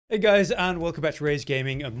Hey guys, and welcome back to Rage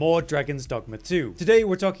Gaming and more Dragons Dogma 2. Today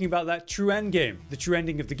we're talking about that true endgame, the true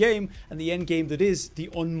ending of the game, and the endgame that is the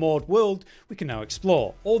unmoored world we can now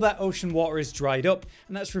explore. All that ocean water is dried up,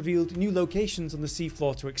 and that's revealed new locations on the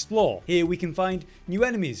seafloor to explore. Here we can find new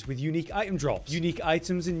enemies with unique item drops, unique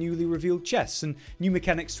items in newly revealed chests, and new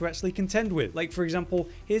mechanics to actually contend with. Like for example,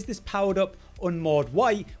 here's this powered up unmoored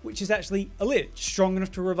white, which is actually a lich, strong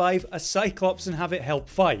enough to revive a cyclops and have it help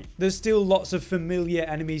fight. There's still lots of familiar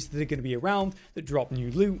enemies that are going to be around that drop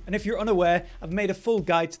new loot, and if you're unaware, I've made a full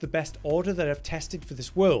guide to the best order that I've tested for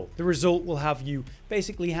this world. The result will have you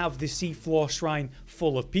basically have the seafloor shrine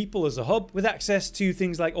full of people as a hub, with access to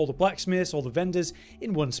things like all the blacksmiths, all the vendors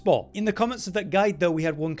in one spot. In the comments of that guide though, we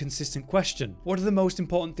had one consistent question: what are the most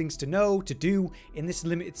important things to know, to do in this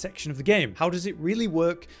limited section of the game? How does it really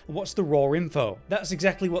work, and what's the raw info? That's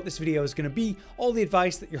exactly what this video is going to be, all the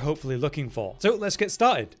advice that you're hopefully looking for. So let's get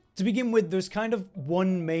started. To begin with, there's kind of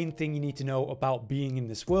one main thing you need to know about being in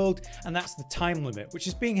this world, and that's the time limit, which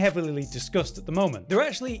is being heavily discussed at the moment. There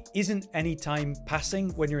actually isn't any time passing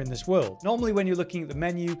when you're in this world. Normally when you're looking at the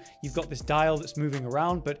menu, you've got this dial that's moving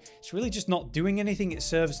around, but it's really just not doing anything. It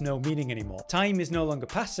serves no meaning anymore. Time is no longer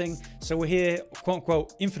passing, so we're here, quote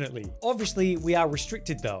unquote, infinitely. Obviously, we are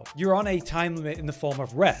restricted though. You're on a time limit in the form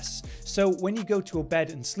of rest. So when you go to a bed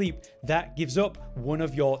and sleep, that gives up one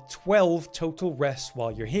of your 12 total rests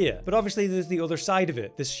while you're here. But obviously there's the other side of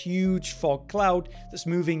it, this huge fog cloud that's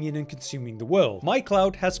moving in and consuming the world. My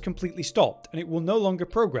cloud has completely stopped and it will no longer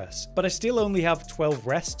progress, but I still only have 12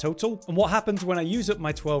 rests total. And what happens when I use up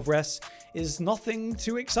my 12 rests is nothing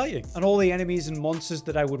too exciting. And all the enemies and monsters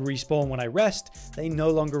that I would respawn when I rest, they no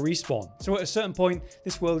longer respawn. So at a certain point,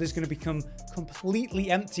 this world is going to become completely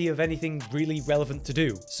empty of anything really relevant to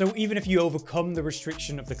do. So even if you overcome the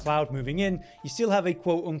restriction of the cloud moving in, you still have a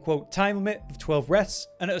quote unquote time limit of 12 rests,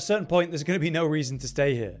 and at a certain point there's going to be no reason to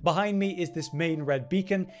stay here. Behind me is this main red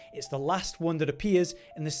beacon. It's the last one that appears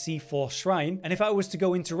in the C4 shrine, and if I was to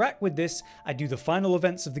go interact with this, I'd do the final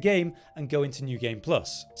events of the game and go into New Game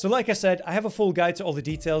Plus. So like I said, I have a full guide to all the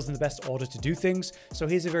details and the best order to do things, so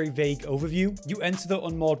here's a very vague overview. You enter the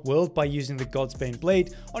unmoored world by using the Godsbane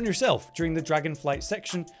blade on yourself during the Dragonflight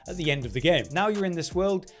section at the end of the game. Now you're in this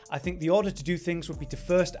world, I think the order to do things would be to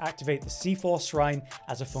first activate the C4 shrine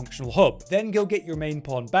as a functional hub, then go get your main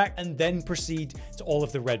pawn back, and then proceed to all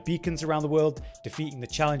of the red beacons around the world, defeating the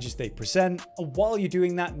challenges they present. And while you're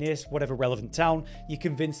doing that near whatever relevant town, you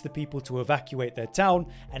convince the people to evacuate their town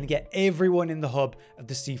and get everyone in the hub of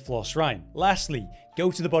the seafloor shrine. Lastly,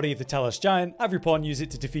 go to the body of the Talos giant, have your pawn use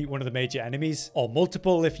it to defeat one of the major enemies, or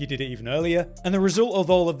multiple if you did it even earlier. And the result of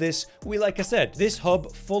all of this will be, like I said, this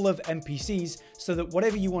hub full of NPCs, so that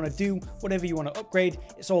whatever you want to do, whatever you want to upgrade,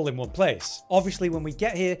 it's all in one place. Obviously, when we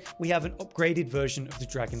get here, we have an upgraded version of the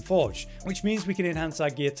Dragon Forge, which means we can enhance our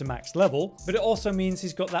gear to max level, but it also means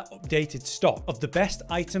he's got that updated stock of the best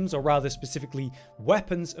items, or rather specifically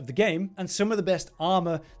weapons of the game, and some of the best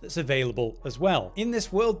armor that's available as well. In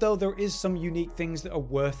this world though, there is some unique things that are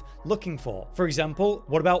worth looking for. For example,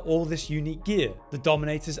 what about all this unique gear? The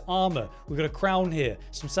Dominator's armor, we've got a crown here,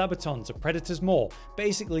 some Sabatons, a Predator's maw.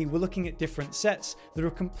 Basically, we're looking at different sets that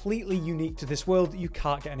are completely unique to this world that you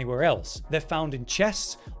can't get anywhere else. They're found in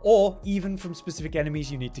chests, or even from specific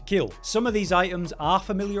enemies you need to kill. Some of these items are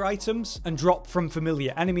familiar items and drop from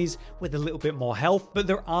familiar enemies with a little bit more health, but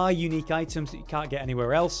there are unique items that you can't get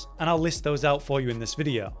anywhere else, and I'll list those out for you in this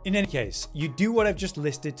video. In any case, you do what I've just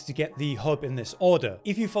listed to get the hub in this order.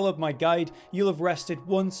 If you followed my guide, you'll have rested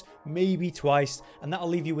once, maybe twice, and that'll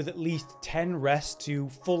leave you with at least 10 rests to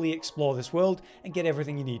fully explore this world and get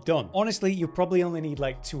everything you need done. Honestly, you probably only need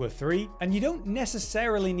like 2 or 3, and you don't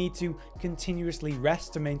necessarily need to continuously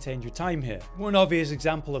rest to maintain your time here. One obvious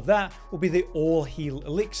example of that will be the allheal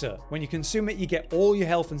elixir. When you consume it, you get all your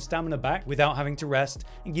health and stamina back without having to rest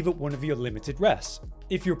and give up one of your limited rests.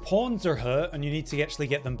 If your pawns are hurt and you need to actually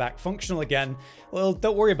get them back functional again, well,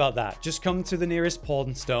 don't worry about that. Just come to the nearest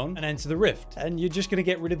pawn stone and enter the rift, and you're just going to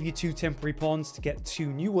get rid of your 2 temporary pawns to get 2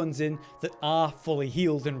 new ones in that are fully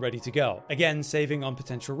healed and ready to go. Again, saving on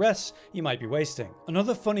potential rests you might be wasting.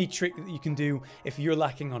 Another funny trick that you can do if you're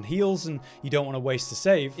lacking on heals and you don't want to waste a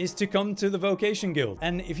save is to come to the vocation guild.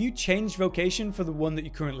 And if you change vocation for the one that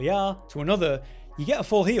you currently are to another, you get a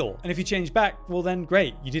full heal. And if you change back, well then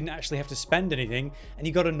great, you didn't actually have to spend anything and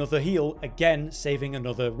you got another heal, again saving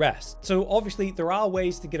another rest. So obviously there are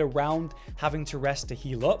ways to get around having to rest to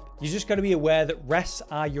heal up. You just got to be aware that rests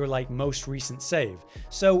are your like most recent save.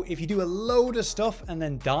 So if you do a load of stuff and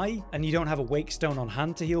then die and you don't have a wake stone on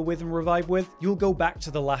hand to heal with and revive with, you'll go back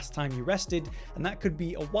to the last time you rested, and that could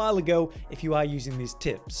be a while ago if you are using these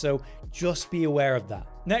tips. So just be aware of that.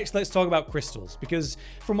 Next, let's talk about crystals, because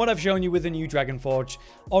from what I've shown you with the new Dragonforge,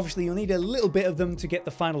 obviously you'll need a little bit of them to get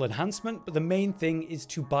the final enhancement, but the main thing is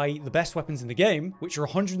to buy the best weapons in the game, which are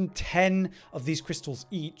 110 of these crystals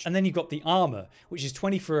each, and then you've got the armor, which is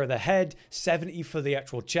 20 for the head, 70 for the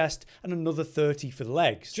actual chest, and another 30 for the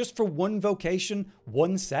legs. Just for one vocation,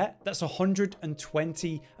 one set, that's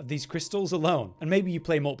 120 of these crystals alone. And maybe you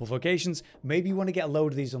play multiple vocations, maybe you want to get a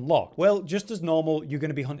load of these unlocked. Well, just as normal, you're going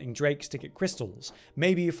to be hunting drakes to get crystals.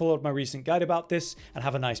 Maybe you followed my recent guide about this and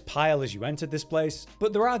have a nice pile as you entered this place,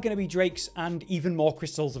 but there are going to be drakes and even more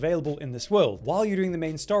crystals available in this world. While you're doing the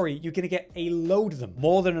main story, you're going to get a load of them,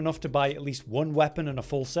 more than enough to buy at least one weapon and a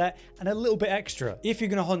full set, and a little bit extra. If you're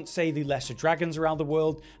going to hunt, say, the lesser dragons around the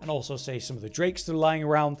world, and also say some of the drakes that are lying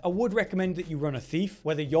around, I would recommend that you run a thief,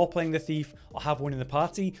 whether you're playing the thief or have one in the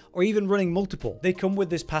party, or even running multiple. They come with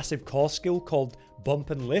this passive core skill called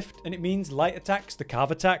Bump and Lift, and it means light attacks, the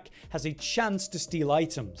carve attack, has a chance to steal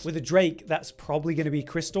items. With a drake, that's probably going to be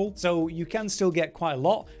crystal, so you can still get quite a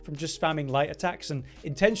lot from just spamming light attacks and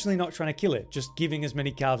intentionally not trying to kill it, just giving as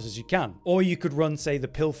many carves as you can. Or you could run, say, the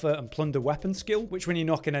pilfer and plunder weapon skill, which when you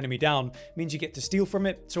knock an enemy down means you get to steal from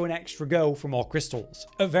it, so an extra go for more crystals.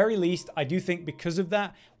 At very least, I do think because of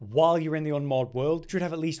that, while you're in the unmoored world, you should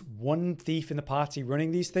have at least one thief in the party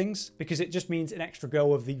running these things, because it just means an extra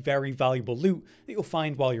go of the very valuable loot that you'll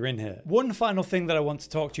find while you're in here. One final thing that I want to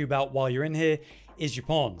talk to you about while you're in here is your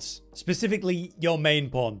pawns. Specifically, your main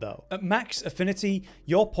pawn though. At max affinity,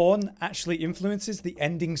 your pawn actually influences the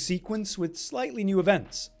ending sequence with slightly new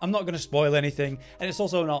events. I'm not going to spoil anything, and it's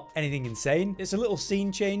also not anything insane. It's a little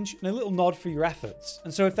scene change and a little nod for your efforts.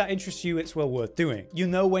 And so if that interests you, it's well worth doing. You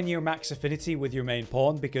know when you're max affinity with your main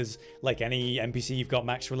pawn, because like any NPC you've got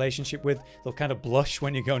max relationship with, they'll kind of blush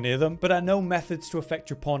when you go near them. But I know methods to affect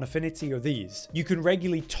your pawn affinity are these. You can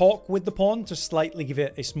regularly talk with the pawn to slightly give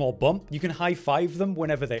it a small bump. You can high five them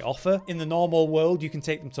whenever they offer. In the normal world, you can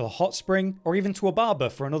take them to a hot spring or even to a barber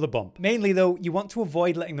for another bump. Mainly though, you want to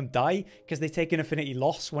avoid letting them die because they take an affinity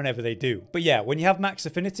loss whenever they do. But yeah, when you have max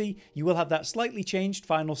affinity, you will have that slightly changed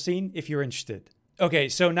final scene if you're interested. Okay,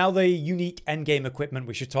 so now the unique endgame equipment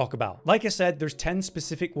we should talk about. Like I said, there's 10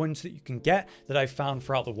 specific ones that you can get that I've found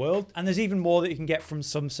throughout the world, and there's even more that you can get from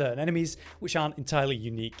some certain enemies, which aren't entirely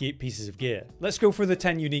unique pieces of gear. Let's go through the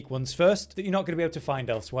 10 unique ones first that you're not going to be able to find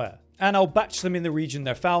elsewhere. And I'll batch them in the region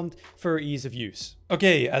they're found for ease of use.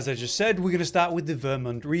 Okay, as I just said, we're going to start with the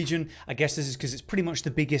Vermund region. I guess this is because it's pretty much the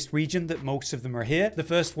biggest region that most of them are here. The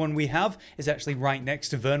first one we have is actually right next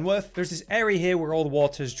to Vernworth. There's this area here where all the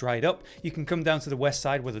water's dried up. You can come down to the west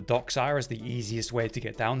side where the docks are as the easiest way to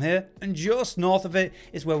get down here. And just north of it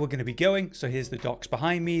is where we're going to be going. So here's the docks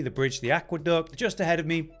behind me, the bridge, the aqueduct. Just ahead of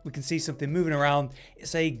me, we can see something moving around.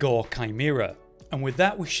 It's a Gore Chimera. And with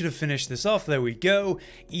that, we should have finished this off. There we go.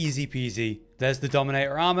 Easy peasy. There's the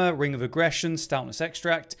Dominator armor, Ring of Aggression, Stoutness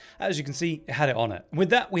Extract. As you can see, it had it on it. And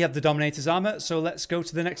with that, we have the Dominator's armor, so let's go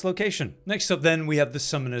to the next location. Next up then, we have the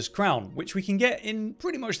Summoner's Crown, which we can get in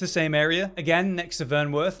pretty much the same area. Again, next to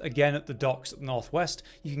Vernworth, again at the docks at the northwest,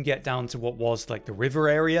 you can get down to what was like the river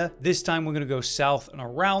area. This time we're going to go south and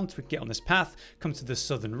around. We can get on this path, come to the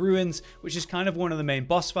Southern Ruins, which is kind of one of the main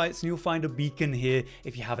boss fights, and you'll find a beacon here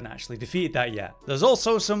if you haven't actually defeated that yet. There's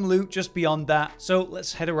also some loot just beyond that, so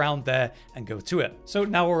let's head around there and go to it. So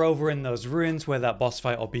now we're over in those ruins where that boss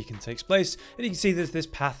fight or beacon takes place, and you can see there's this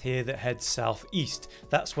path here that heads southeast.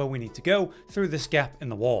 That's where we need to go, through this gap in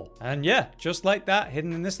the wall. And yeah, just like that,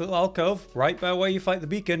 hidden in this little alcove right by where you fight the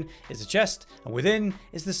beacon is a chest, and within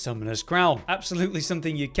is the Summoner's Crown. Absolutely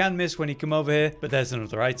something you can miss when you come over here, but there's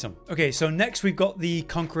another item. Okay, so next we've got the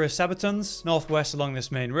Conqueror Sabatons. Northwest along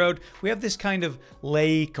this main road, we have this kind of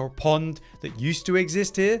lake or pond that used to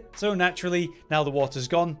exist here. So naturally, now the water's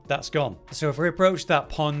gone, that's gone. So if we approach that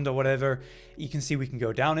pond or whatever, you can see we can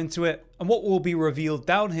go down into it. And what will be revealed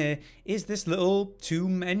down here is this little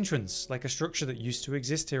tomb entrance, like a structure that used to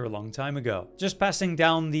exist here a long time ago. Just passing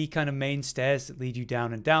down the kind of main stairs that lead you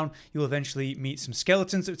down and down, you'll eventually meet some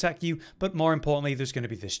skeletons that attack you, but more importantly, there's going to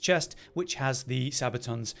be this chest, which has the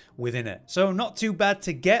Sabatons within it. So not too bad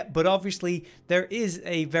to get, but obviously there is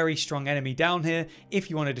a very strong enemy down here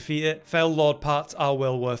if you want to defeat it. Fell Lord parts are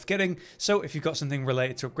well worth getting, so if you've got something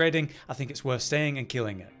related to upgrading, I think it's worth staying and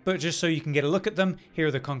killing it. But just so you can get get a look at them, here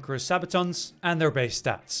are the Conqueror's Sabatons and their base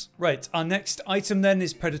stats. Right, our next item then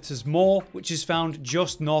is Predator's Maw, which is found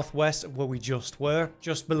just northwest of where we just were,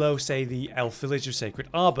 just below, say, the elf village of Sacred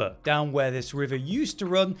Arbor. Down where this river used to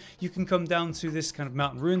run, you can come down to this kind of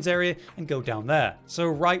mountain ruins area and go down there. So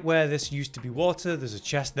right where this used to be water, there's a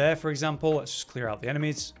chest there, for example. Let's just clear out the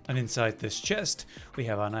enemies. And inside this chest, we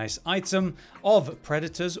have our nice item of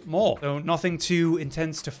Predator's Maw. So nothing too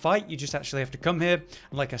intense to fight, you just actually have to come here.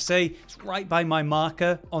 And like I say, it's right by my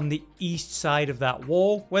marker on the east side of that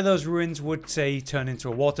wall, where those ruins would, say, turn into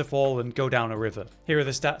a waterfall and go down a river. Here are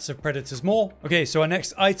the stats of Predator's Maw. Okay, so our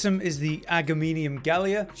next item is the Agamemnium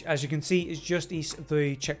Gallia, which, as you can see, is just east of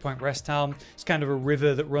the checkpoint rest town. It's kind of a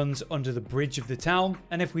river that runs under the bridge of the town.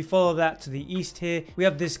 And if we follow that to the east here, we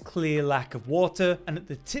have this clear lack of water, and at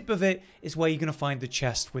the tip of it is where you're going to find the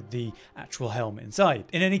chest with the actual helm inside.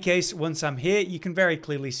 In any case, once I'm here, you can very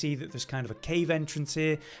clearly see that there's kind of a cave entrance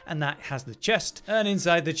here, and that has the chest, and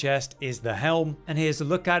inside the chest is the helm, and here's a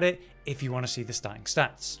look at it if you want to see the starting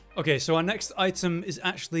stats. Okay, so our next item is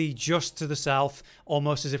actually just to the south,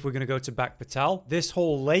 almost as if we're going to go to Back Batal. This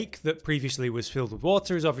whole lake that previously was filled with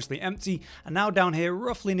water is obviously empty, and now down here,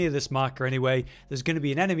 roughly near this marker anyway, there's going to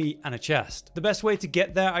be an enemy and a chest. The best way to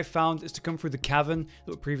get there, I found, is to come through the cavern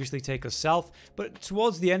that would previously take us south, but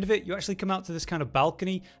towards the end of it, you actually come out to this kind of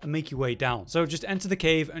balcony and make your way down. So just enter the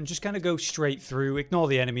cave and just kind of go straight through, ignore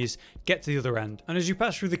the enemies, get to the other end. And as you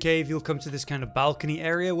pass through the cave, you'll come to this kind of balcony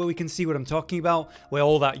area where we can see what I'm talking about, where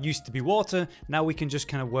all that used to be water. Now we can just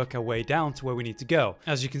kind of work our way down to where we need to go.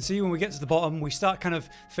 As you can see, when we get to the bottom, we start kind of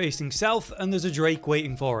facing south, and there's a drake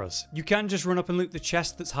waiting for us. You can just run up and loot the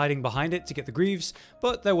chest that's hiding behind it to get the greaves,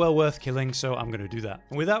 but they're well worth killing, so I'm going to do that.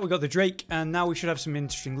 And with that, we got the drake, and now we should have some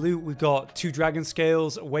interesting loot. We've got 2 dragon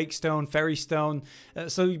scales, a wake stone, fairy stone,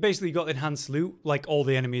 so you basically got enhanced loot like all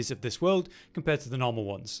the enemies of this world compared to the normal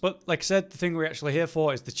ones. But like I said, the thing we're actually here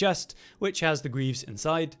for is the chest, which has the greaves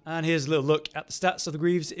inside. And here's a little look at the stats of the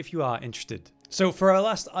greaves if you are interested. So for our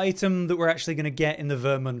last item that we're actually going to get in the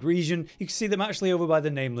Vermund region, you can see them actually over by the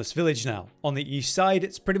Nameless village now. On the east side,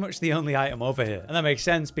 it's pretty much the only item over here. And that makes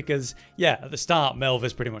sense because, yeah, at the start, Melve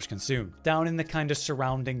is pretty much consumed. Down in the kind of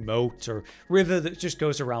surrounding moat or river that just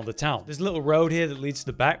goes around the town. There's a little road here that leads to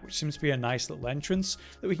the back, which seems to be a nice little entrance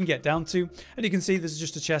that we can get down to. And you can see there's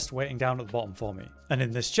just a chest waiting down at the bottom for me. And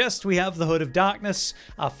in this chest, we have the Hood of Darkness,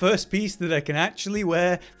 our first piece that I can actually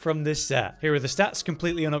wear from this set. Here are the stats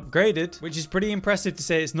completely unupgraded, which is pretty impressive to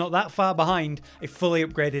say it's not that far behind a fully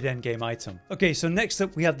upgraded endgame item. Okay, so next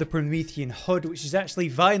up we have the Promethean Hood, which is actually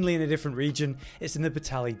finally in a different region. It's in the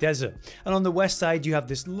Batali Desert. And on the west side you have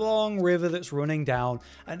this long river that's running down,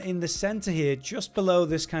 and in the center here, just below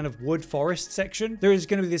this kind of wood forest section, there is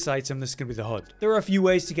going to be this item that's going to be the Hood. There are a few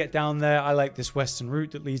ways to get down there. I like this western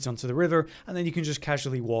route that leads onto the river, and then you can just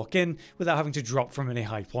casually walk in without having to drop from any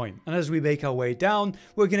high point. And as we make our way down,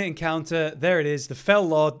 we're going to encounter, there it is, the Fell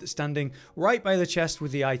Lord standing right by the chest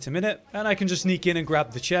with the item in it, and I can just sneak in and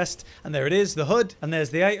grab the chest, and there it is, the Hood, and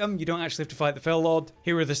there's the item. You don't actually have to fight the Fell Lord.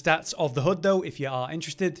 Here are the stats of the Hood though, if you are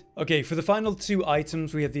interested. Okay, for the final 2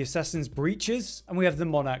 items, we have the Assassin's Breeches, and we have the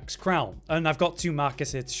Monarch's Crown, and I've got 2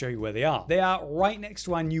 markers here to show you where they are. They are right next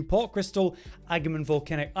to our new port crystal, Agamemnon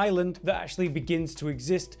Volcanic Island, that actually begins to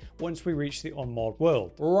exist once we reach the Unmoored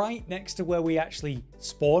World. Right next to where we actually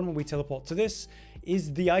spawn when we teleport to this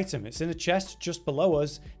is the item. It's in a chest just below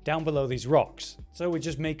us, down below these rocks. So we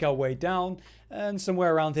just make our way down, and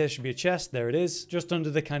somewhere around here should be a chest. There it is, just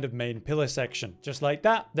under the kind of main pillar section. Just like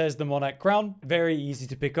that, there's the Monarch Crown. Very easy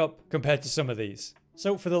to pick up compared to some of these.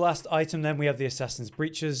 So for the last item then, we have the Assassin's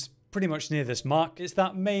Breeches. Pretty much near this mark. It's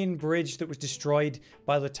that main bridge that was destroyed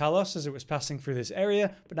by the Talos as it was passing through this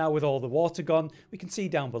area, but now with all the water gone, we can see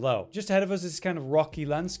down below. Just ahead of us is this kind of rocky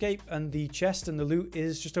landscape, and the chest and the loot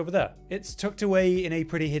is just over there. It's tucked away in a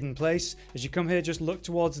pretty hidden place. As you come here, just look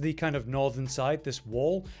towards the kind of northern side, this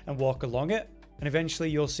wall, and walk along it. And eventually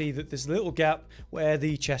you'll see that there's a little gap where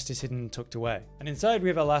the chest is hidden and tucked away. And inside we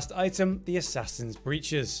have our last item, the Assassin's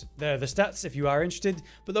Breeches. There are the stats if you are interested,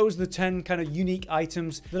 but those are the 10 kind of unique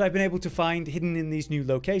items that I've been able to find hidden in these new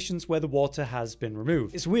locations where the water has been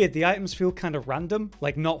removed. It's weird, the items feel kind of random,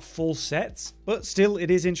 like not full sets, but still it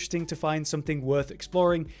is interesting to find something worth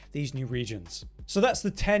exploring these new regions. So that's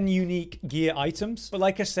the 10 unique gear items. But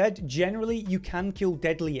like I said, generally you can kill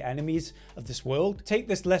deadly enemies of this world. Take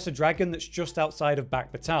this lesser dragon that's just outside of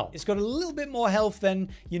Back Batal. It's got a little bit more health than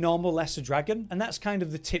your normal lesser dragon, and that's kind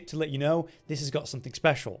of the tip to let you know this has got something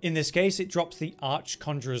special. In this case, it drops the Arch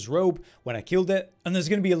Conjurer's Robe when I killed it, and there's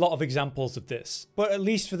going to be a lot of examples of this. But at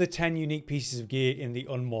least for the 10 unique pieces of gear in the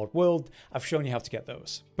Unmoored World, I've shown you how to get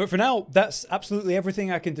those. But for now, that's absolutely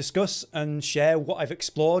everything I can discuss and share what I've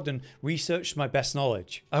explored and researched to my best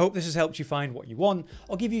knowledge. I hope this has helped you find what you want,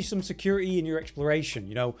 or give you some security in your exploration,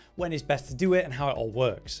 you know, when is best to do it and how it all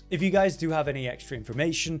works. If you guys do have any extra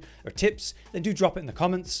information or tips, then do drop it in the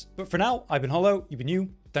comments. But for now, I've been Hollow, you've been you,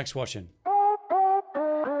 thanks for watching.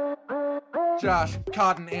 Josh,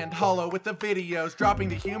 Cotton, and Hollow with the videos, dropping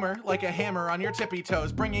the humor like a hammer on your tippy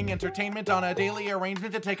toes, bringing entertainment on a daily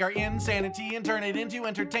arrangement to take our insanity and turn it into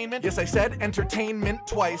entertainment. Yes, I said entertainment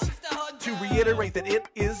twice, to reiterate that it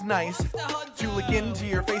is nice to look into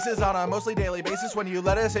your faces on a mostly daily basis when you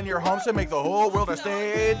let us in your homes to make the whole world a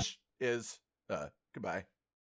stage. Goodbye.